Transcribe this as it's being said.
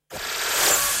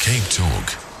Cape Talk.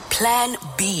 Plan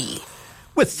B.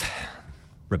 With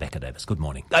Rebecca Davis. Good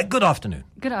morning. Good afternoon.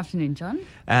 Good afternoon, John.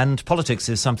 And politics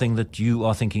is something that you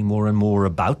are thinking more and more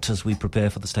about as we prepare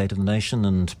for the State of the Nation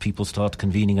and people start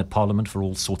convening at Parliament for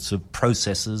all sorts of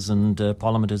processes, and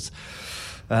Parliament is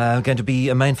going to be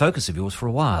a main focus of yours for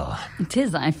a while. It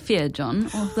is, I fear, John,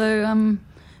 although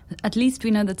at least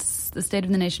we know that the State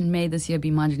of the Nation may this year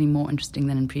be marginally more interesting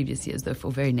than in previous years, though for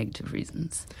very negative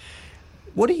reasons.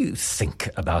 What do you think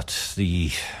about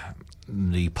the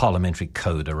parliamentary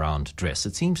code around dress?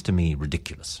 It seems to me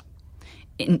ridiculous.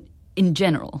 In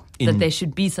general, that there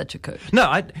should be such a code. No,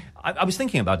 I was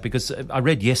thinking about it because I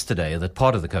read yesterday that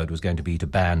part of the code was going to be to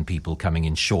ban people coming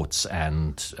in shorts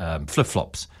and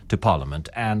flip-flops to Parliament.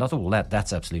 And I thought, well,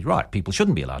 that's absolutely right. People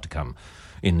shouldn't be allowed to come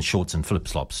in shorts and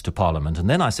flip-flops to Parliament. And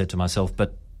then I said to myself,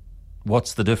 but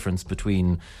what's the difference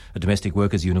between a domestic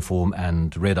worker's uniform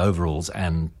and red overalls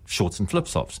and shorts and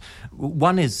flip-flops?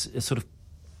 One is a sort of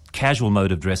casual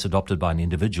mode of dress adopted by an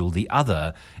individual. The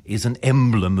other is an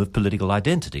emblem of political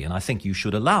identity, and I think you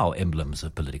should allow emblems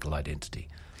of political identity.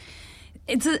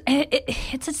 It's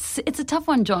a tough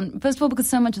one, John. First of all, because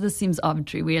so much of this seems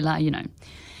arbitrary. We allow,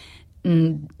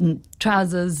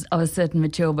 trousers of a certain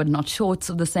material, but not shorts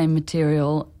of the same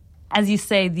material. As you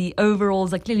say, the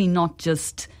overalls are clearly not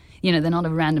just, they're not a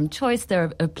random choice.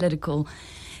 They're a political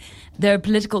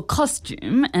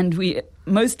costume, and we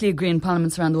mostly agree in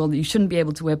parliaments around the world that you shouldn't be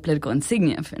able to wear political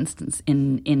insignia, for instance,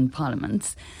 in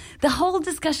parliaments. The whole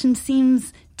discussion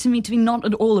seems to me to be not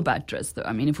at all about dress, though,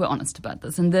 if we're honest about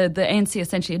this. And the ANC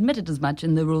essentially admitted as much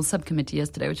in the Rules Subcommittee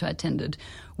yesterday, which I attended,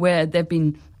 where they've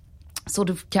been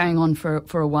sort of carrying on for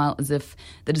a while as if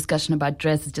the discussion about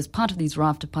dress is just part of these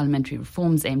raft of parliamentary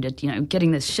reforms aimed at,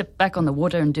 getting this ship back on the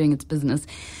water and doing its business.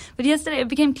 But yesterday it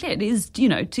became clear it is,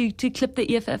 to clip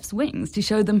the EFF's wings, to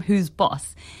show them who's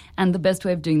boss. And the best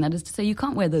way of doing that is to say you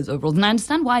can't wear those overalls. And I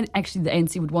understand why actually the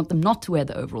ANC would want them not to wear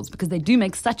the overalls, because they do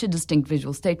make such a distinct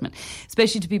visual statement,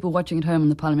 especially to people watching at home on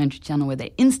the parliamentary channel where they're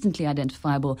instantly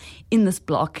identifiable in this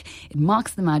block. It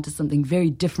marks them out as something very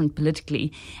different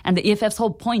politically. And the EFF's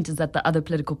whole point is that the other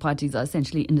political parties are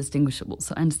essentially indistinguishable.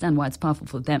 So I understand why it's powerful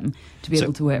for them to be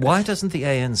able to wear it. Why doesn't the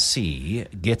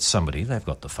ANC get somebody, they've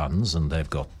got the funds and they've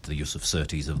got the use of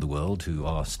Surtees of the world who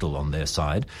are still on their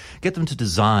side, get them to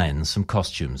design some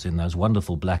costumes in those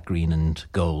wonderful black, green and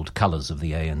gold colours of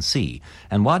the ANC?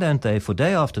 And why don't they, for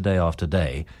day after day after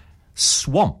day,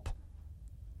 swamp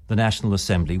the National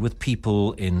Assembly with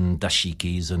people in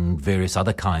dashikis and various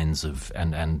other kinds of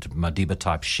and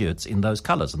Madiba-type shirts in those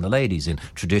colours, and the ladies in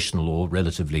traditional or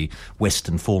relatively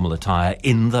Western formal attire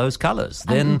in those colours?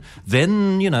 Then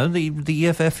the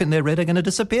EFF in their red are going to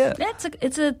disappear. It's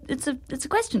a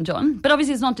question, John. But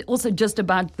obviously it's not also just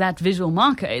about that visual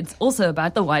marker. It's also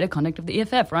about the wider conduct of the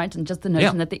EFF, right? And just the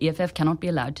notion that the EFF cannot be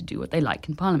allowed to do what they like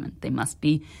in Parliament. They must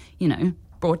be,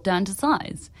 brought down to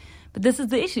size. But this is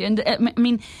the issue. And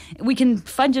we can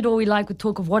fudge it all we like with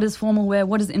talk of what is formal wear,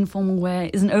 what is informal wear,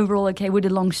 is an overall okay, would a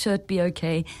long shirt be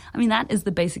okay? That is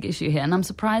the basic issue here. And I'm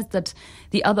surprised that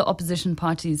the other opposition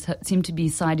parties seem to be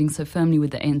siding so firmly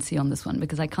with the ANC on this one,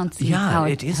 because I can't see how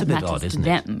it is a bit odd, isn't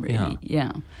it? Them, really.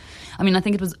 Yeah. I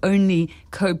think it was only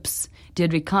Cope's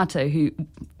Deirdre Kato who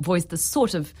voiced this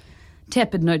sort of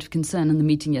tepid note of concern in the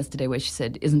meeting yesterday, where she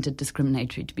said, isn't it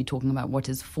discriminatory to be talking about what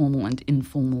is formal and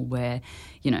informal wear?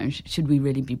 Should we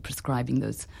really be prescribing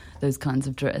those kinds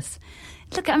of dress?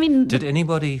 Look, did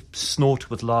anybody snort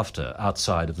with laughter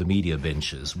outside of the media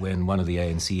benches when one of the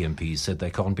ANC MPs said they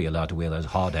can't be allowed to wear those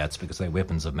hard hats because they're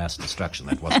weapons of mass destruction?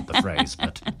 That wasn't the phrase,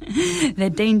 but they're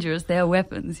dangerous. They're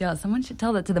weapons. Yeah, someone should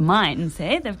tell that to the mines.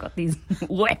 They've got these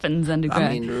weapons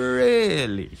underground.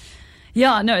 Really?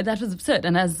 Yeah, no, that was absurd.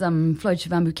 And as Floyd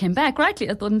Shivambu came back, rightly,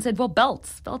 I thought and said, well,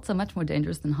 belts are much more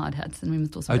dangerous than hard hats, and we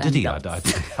must also ban did he? belts.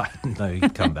 I didn't know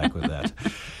he'd come back with that.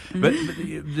 But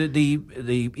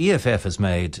the EFF has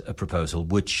made a proposal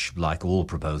which, like all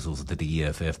proposals that the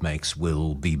EFF makes,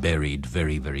 will be buried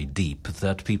very, very deep,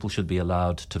 that people should be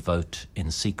allowed to vote in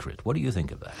secret. What do you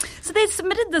think of that? So they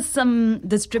submitted this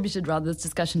distributed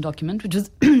discussion document, which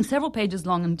was several pages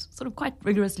long and sort of quite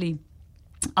rigorously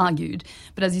argued.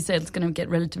 But as you said, it's going to get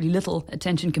relatively little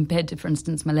attention compared to, for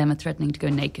instance, Malema threatening to go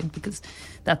naked, because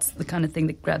that's the kind of thing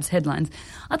that grabs headlines.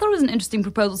 I thought it was an interesting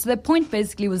proposal. So their point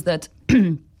basically was that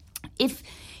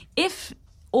if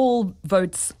all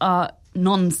votes are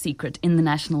non-secret in the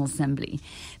National Assembly,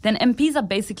 then MPs are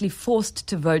basically forced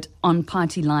to vote on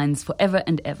party lines forever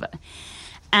and ever.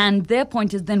 And their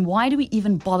point is, then why do we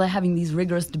even bother having these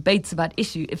rigorous debates about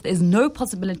issue if there's no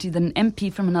possibility that an MP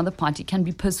from another party can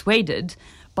be persuaded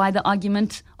by the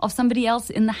argument of somebody else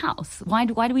in the House. Why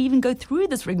do we even go through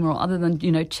this rigmarole other than,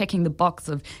 checking the box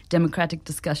of democratic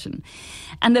discussion?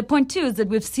 And the point, too, is that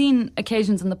we've seen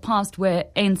occasions in the past where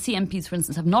ANC MPs, for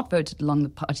instance, have not voted along the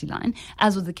party line,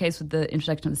 as was the case with the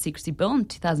introduction of the secrecy bill in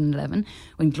 2011,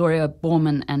 when Gloria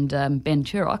Borman and Ben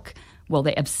Chirok,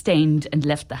 they abstained and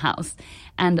left the House.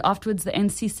 And afterwards, the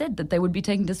ANC said that they would be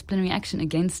taking disciplinary action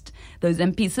against those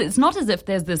MPs. So it's not as if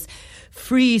there's this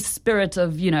free spirit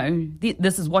of,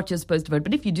 this is what you're supposed to vote.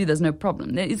 But if you do, there's no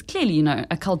problem. There is clearly,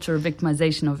 a culture of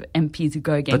victimization of MPs who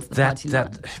go against the party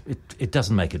line. It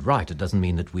doesn't make it right. It doesn't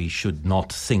mean that we should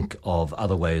not think of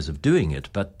other ways of doing it.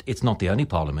 But it's not the only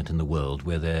parliament in the world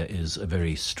where there is a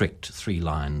very strict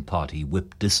three-line party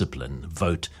whip discipline,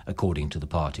 vote according to the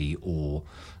party or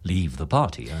leave the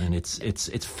party. I mean,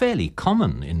 it's fairly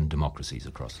common in democracies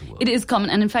across the world. It is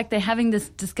common, and in fact, they're having this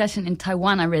discussion in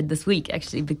Taiwan. I read this week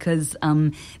actually, because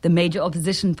the major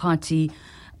opposition party,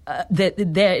 there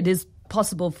it is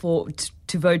possible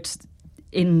to vote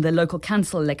in the local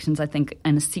council elections, I think,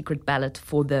 and a secret ballot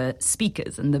for the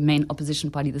speakers. And the main opposition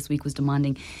party this week was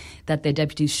demanding that their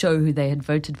deputies show who they had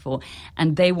voted for.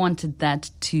 And they wanted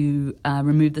that to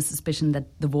remove the suspicion that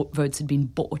the votes had been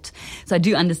bought. So I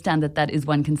do understand that is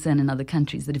one concern in other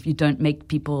countries, that if you don't make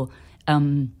people...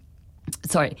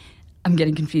 sorry, I'm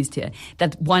getting confused here.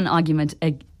 That one argument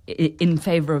in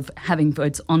favor of having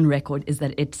votes on record is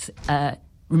that it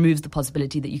removes the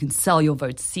possibility that you can sell your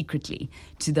votes secretly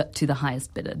to the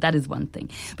highest bidder. That is one thing.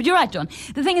 But you're right, John.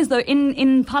 The thing is, though,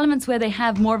 in parliaments where they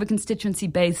have more of a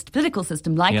constituency-based political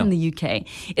system, like in the UK,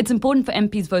 it's important for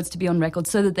MPs' votes to be on record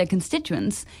so that their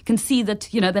constituents can see that,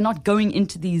 they're not going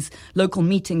into these local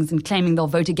meetings and claiming they'll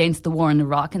vote against the war in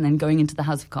Iraq and then going into the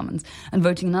House of Commons and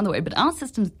voting another way. But our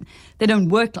systems, they don't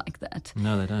work like that.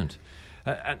 No, they don't.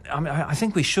 I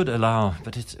think we should allow,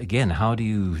 but it's, again, how do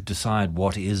you decide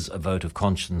what is a vote of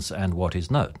conscience and what is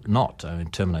not?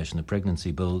 Termination of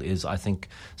pregnancy bill is, I think,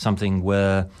 something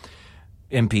where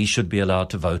MPs should be allowed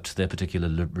to vote their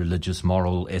particular religious,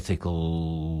 moral,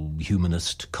 ethical,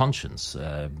 humanist conscience.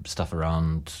 Stuff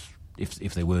around,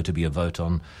 if there were to be a vote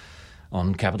on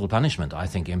capital punishment, I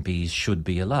think MPs should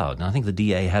be allowed. And I think the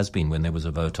DA has been, when there was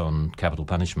a vote on capital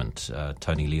punishment,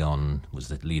 Tony Leon was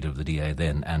the leader of the DA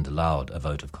then and allowed a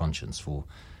vote of conscience for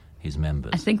his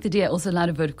members. I think the DA also allowed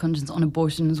a vote of conscience on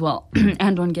abortion as well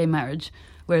and on gay marriage,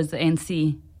 whereas the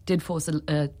ANC did force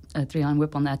a three-line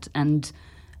whip on that, and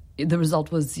the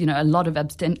result was, a lot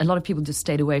of people just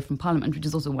stayed away from Parliament, which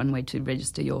is also one way to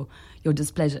register your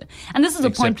displeasure. And this is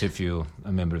Except if you're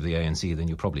a member of the ANC, then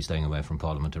you're probably staying away from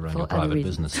Parliament to run your private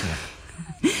business.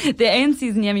 Yeah. The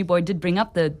ANC's Nyemi Boy did bring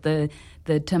up the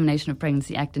Termination of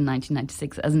Pregnancy Act in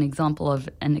 1996 as an example of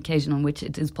an occasion on which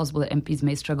it is possible that MPs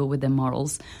may struggle with their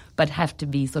morals, but have to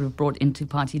be sort of brought into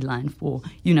party line for,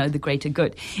 the greater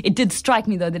good. It did strike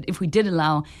me, though, that if we did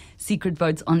allow secret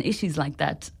votes on issues like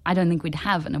that, I don't think we'd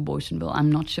have an abortion bill.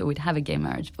 I'm not sure we'd have a gay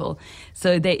marriage bill.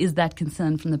 So there is that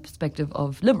concern from the perspective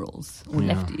of liberals or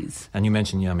lefties. And you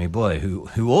mentioned Nyemi Boy,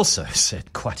 who also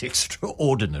said quite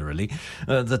extraordinarily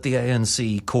that the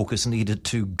ANC caucus needed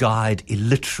to guide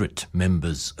illiterate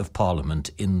members of Parliament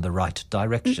in the right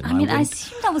direction. I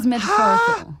assume that was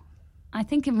metaphorical. I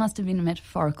think it must have been a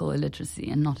metaphorical illiteracy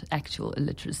and not actual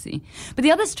illiteracy. But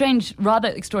the other strange, rather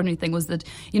extraordinary thing was that,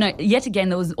 yet again,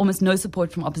 there was almost no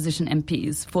support from opposition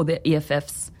MPs for the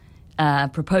EFF's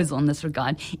proposal in this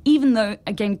regard, even though,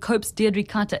 again, COPE's Deirdre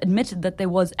Carter admitted that there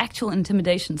was actual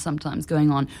intimidation sometimes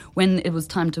going on when it was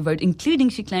time to vote, including,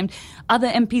 she claimed, other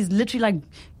MPs literally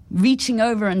reaching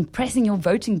over and pressing your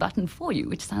voting button for you,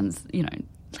 which sounds,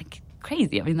 like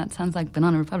crazy. I mean, that sounds like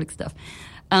Banana Republic stuff.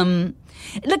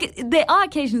 Look, there are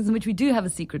occasions in which we do have a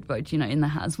secret vote, in the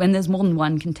House, when there's more than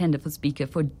one contender for Speaker,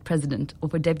 for President, or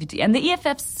for Deputy. And the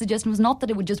EFF's suggestion was not that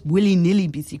it would just willy-nilly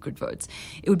be secret votes.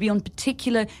 It would be on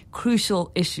particular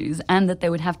crucial issues, and that they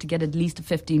would have to get at least a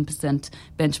 15%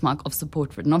 benchmark of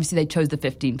support for it. And obviously they chose the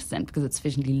 15% because it's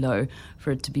sufficiently low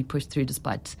for it to be pushed through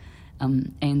despite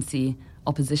ANC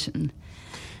opposition.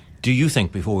 Do you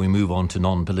think, before we move on to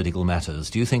non-political matters,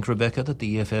 do you think, Rebecca, that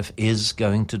the EFF is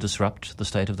going to disrupt the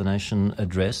State of the Nation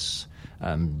address?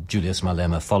 Julius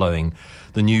Malema, following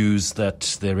the news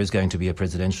that there is going to be a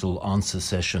presidential answer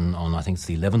session on, I think it's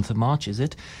the 11th of March, is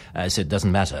it? Said, it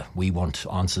doesn't matter. We want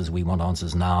answers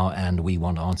now, and we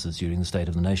want answers during the State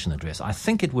of the Nation address. I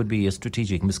think it would be a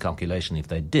strategic miscalculation if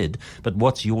they did, but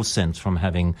what's your sense from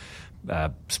having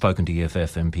spoken to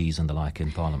EFF MPs and the like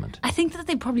in Parliament? I think that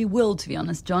they probably will, to be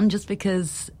honest, John, just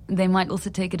because they might also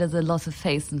take it as a loss of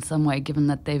face in some way, given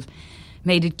that they've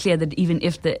made it clear that even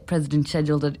if the president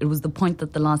scheduled it, it was the point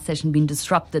that the last session been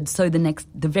disrupted. So the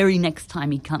very next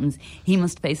time he comes, he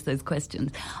must face those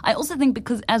questions. I also think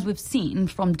because, as we've seen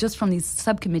from these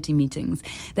subcommittee meetings,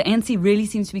 the ANC really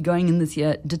seems to be going in this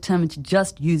year determined to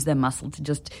just use their muscle, to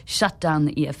just shut down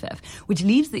the EFF, which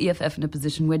leaves the EFF in a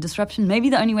position where disruption may be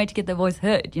the only way to get their voice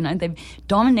heard. They've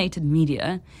dominated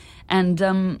media,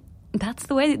 and that's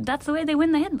the way they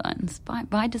win the headlines,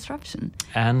 by disruption.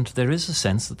 And there is a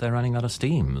sense that they're running out of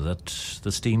steam, that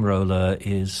the steamroller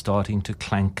is starting to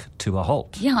clank to a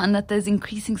halt. Yeah, and that there's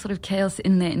increasing sort of chaos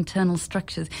in their internal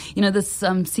structures. This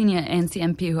senior ANC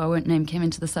MP, who I won't name, came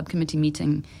into the subcommittee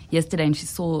meeting yesterday, and she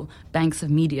saw banks of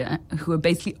media who were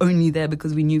basically only there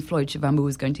because we knew Floyd Shivambu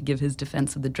was going to give his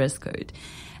defense of the dress code.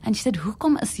 And she said,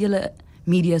 "Hoekom is julle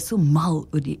media so mal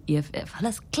oor die EFF? Hulle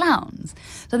is clowns."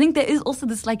 So I think there is also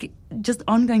this just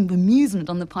ongoing bemusement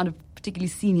on the part of particularly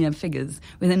senior figures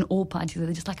within all parties.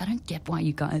 They're just like, I don't get why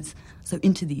you guys are so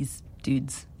into these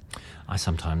dudes. I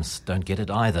sometimes don't get it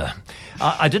either.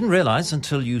 I didn't realize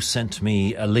until you sent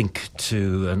me a link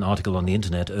to an article on the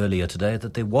internet earlier today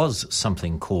that there was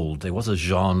a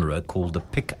genre called the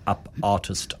pick-up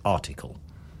artist article.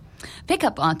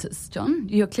 Pick-up artists, John.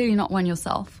 You're clearly not one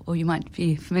yourself, or you might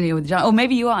be familiar with the genre, or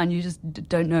maybe you are and you just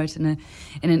don't know it in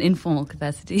an informal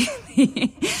capacity.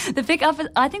 The pick-up,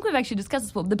 I think we've actually discussed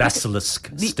this before. The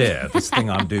basilisk stare. This thing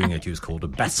I'm doing at you is called a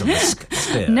basilisk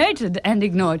stare. Noted and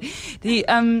ignored.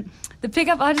 The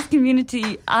pick-up artist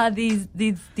community are these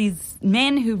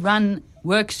men who run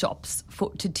workshops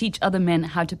to teach other men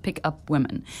how to pick up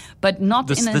women, but not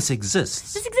this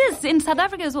exists. This exists in South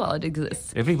Africa as well. It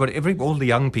exists. All the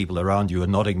young people around you are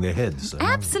nodding their heads.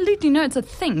 Absolutely, no, it's a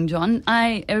thing, John.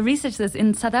 I researched this.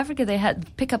 In South Africa, they had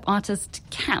pick-up artist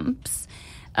camps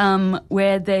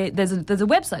where there's a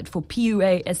website for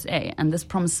PUASA, and this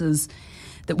promises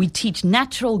that we teach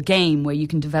natural game where you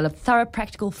can develop thorough,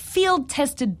 practical,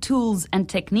 field-tested tools and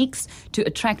techniques to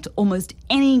attract almost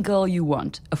any girl you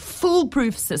want. A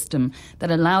foolproof system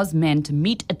that allows men to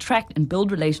meet, attract, and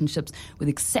build relationships with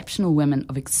exceptional women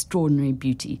of extraordinary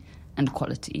beauty and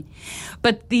quality.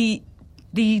 But the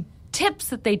tips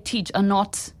that they teach are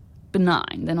not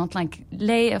benign. They're not like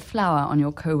lay a flower on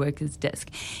your co-worker's desk.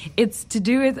 It's to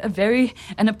do with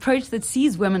an approach that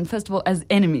sees women, first of all, as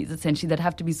enemies, essentially, that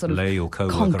have to be sort of lay your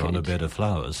co-worker conquered. on a bed of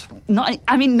flowers. Not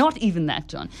even that,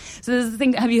 John. So there's the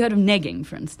thing, have you heard of negging,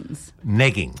 for instance?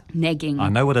 Negging? Negging. I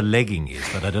know what a legging is,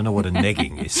 but I don't know what a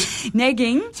negging is.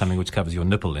 Negging? Something which covers your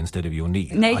nipple instead of your knee.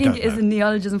 Negging is a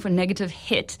neologism for negative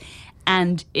hit,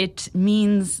 and it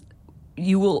means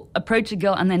you will approach a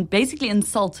girl and then basically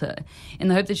insult her in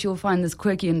the hope that she will find this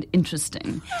quirky and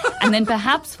interesting, and then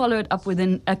perhaps follow it up with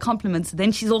a compliment. So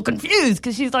then she's all confused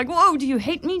because she's like, whoa, do you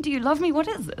hate me? Do you love me? What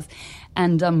is this?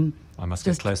 And I must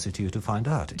get closer to you to find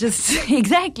out.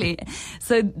 Exactly.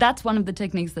 So that's one of the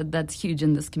techniques that's huge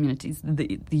in this community,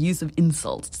 the use of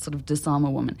insults to sort of disarm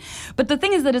a woman. But the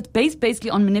thing is that it's based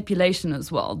basically on manipulation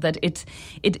as well, that it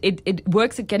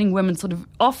works at getting women sort of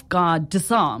off guard,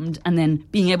 disarmed, and then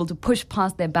being able to push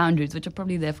past their boundaries, which are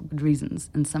probably there for good reasons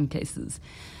in some cases.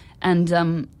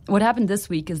 And what happened this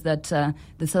week is that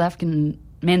the South African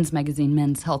men's magazine,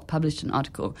 Men's Health, published an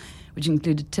article which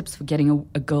included tips for getting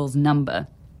a girl's number,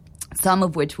 some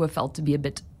of which were felt to be a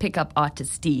bit pick-up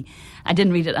artisty. I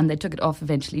didn't read it, and they took it off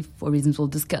eventually for reasons we'll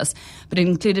discuss. But it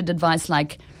included advice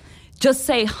like, just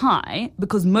say hi,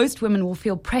 because most women will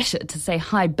feel pressure to say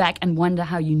hi back and wonder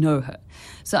how you know her.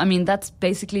 So, I mean, that's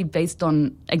basically based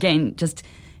on, again, just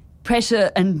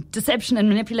pressure and deception and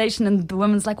manipulation, and the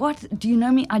woman's like, what, do you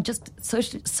know me? I just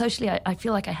socially I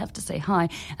feel like I have to say hi,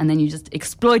 and then you just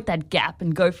exploit that gap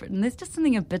and go for it. And there's just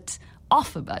something a bit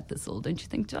off about this all, don't you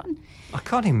think, John? I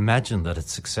can't imagine that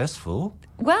it's successful.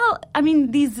 Well, I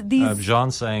mean, these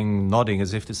Jean nodding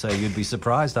as if to say you'd be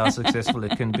surprised how successful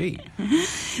it can be.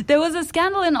 There was a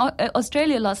scandal in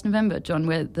Australia last November, John,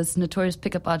 where this notorious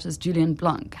pickup artist Julian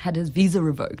Blanc had his visa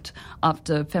revoked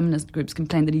after feminist groups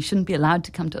complained that he shouldn't be allowed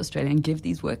to come to Australia and give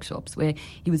these workshops where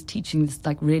he was teaching this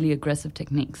like really aggressive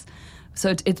techniques.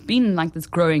 So it's been like there's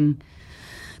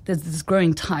this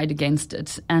growing tide against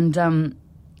it. And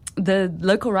the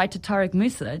local writer Tarek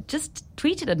Musa just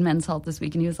tweeted at Men's Health this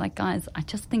week, and he was like, guys, I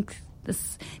just think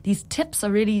these tips are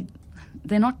really,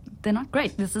 they're not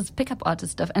great. This is pickup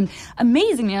artist stuff. And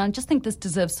amazingly, I just think this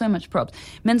deserves so much props.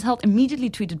 Men's Health immediately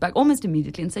tweeted back, almost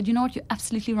immediately, and said, you know what, you're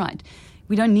absolutely right.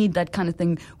 We don't need that kind of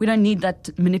thing. We don't need that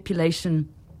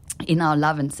manipulation in our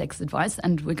love and sex advice,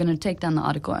 and we're going to take down the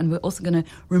article, and we're also going to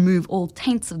remove all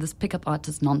taints of this pickup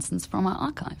artist nonsense from our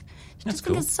archive. That's I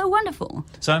think cool. it's so wonderful.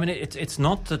 So, I mean, it's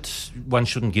not that one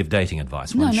shouldn't give dating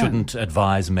advice. One shouldn't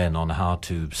advise men on how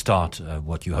to start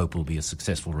what you hope will be a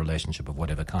successful relationship of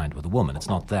whatever kind with a woman. It's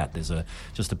not that. There's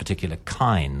just a particular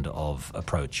kind of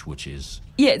approach which is...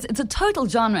 Yeah, it's a total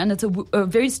genre, and it's a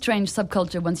very strange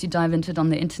subculture once you dive into it on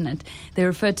the internet. They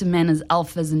refer to men as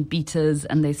alphas and betas,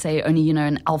 and they say only,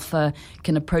 an alpha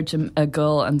can approach a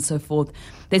girl and so forth.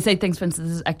 They say things, for instance,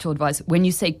 this is actual advice. When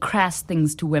you say crass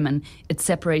things to women, it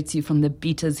separates you from the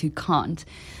betas who can't.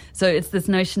 So it's this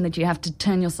notion that you have to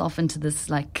turn yourself into this,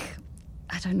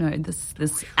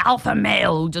 this alpha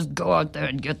male who'll just go out there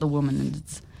and get the woman. And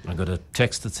it's... I got a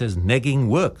text that says, negging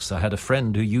works. I had a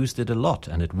friend who used it a lot,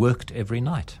 and it worked every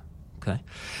night. Okay.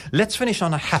 Let's finish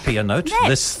on a happier note. Next.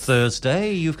 This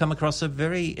Thursday, you've come across a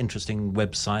very interesting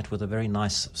website with a very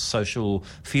nice social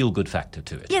feel-good factor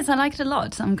to it. Yes, I like it a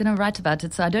lot. I'm going to write about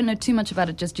it. So I don't know too much about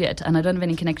it just yet, and I don't have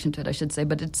any connection to it, I should say.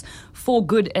 But it's For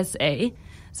Good SA.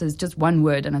 So it's just one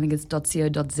word, and I think it's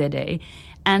 .co.za.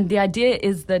 And the idea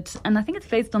is that, and I think it's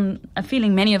based on a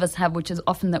feeling many of us have, which is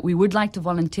often that we would like to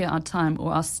volunteer our time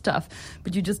or our stuff,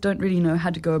 but you just don't really know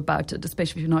how to go about it,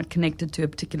 especially if you're not connected to a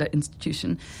particular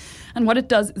institution. And what it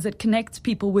does is it connects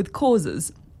people with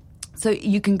causes. So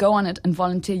you can go on it and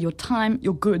volunteer your time,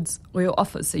 your goods, or your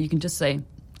offers. So you can just say,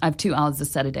 I have 2 hours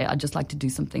this Saturday, I'd just like to do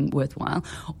something worthwhile.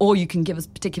 Or you can give us a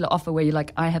particular offer where you're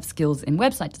like, I have skills in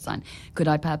website design. Could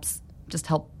I perhaps just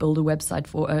help build a website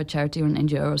for a charity or an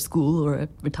NGO or a school or a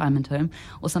retirement home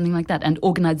or something like that? And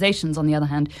organizations, on the other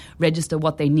hand, register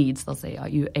what they need. So they'll say, are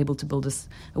you able to build us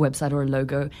a website or a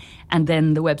logo? And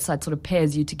then the website sort of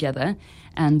pairs you together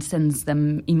and sends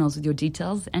them emails with your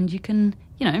details, and you can,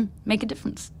 make a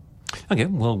difference. Okay,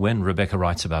 well, when Rebecca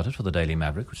writes about it for the Daily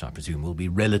Maverick, which I presume will be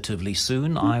relatively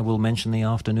soon, I will mention the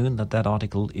afternoon that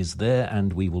article is there,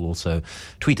 and we will also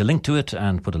tweet a link to it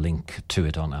and put a link to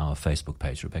it on our Facebook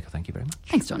page. Rebecca, thank you very much.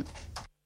 Thanks, John.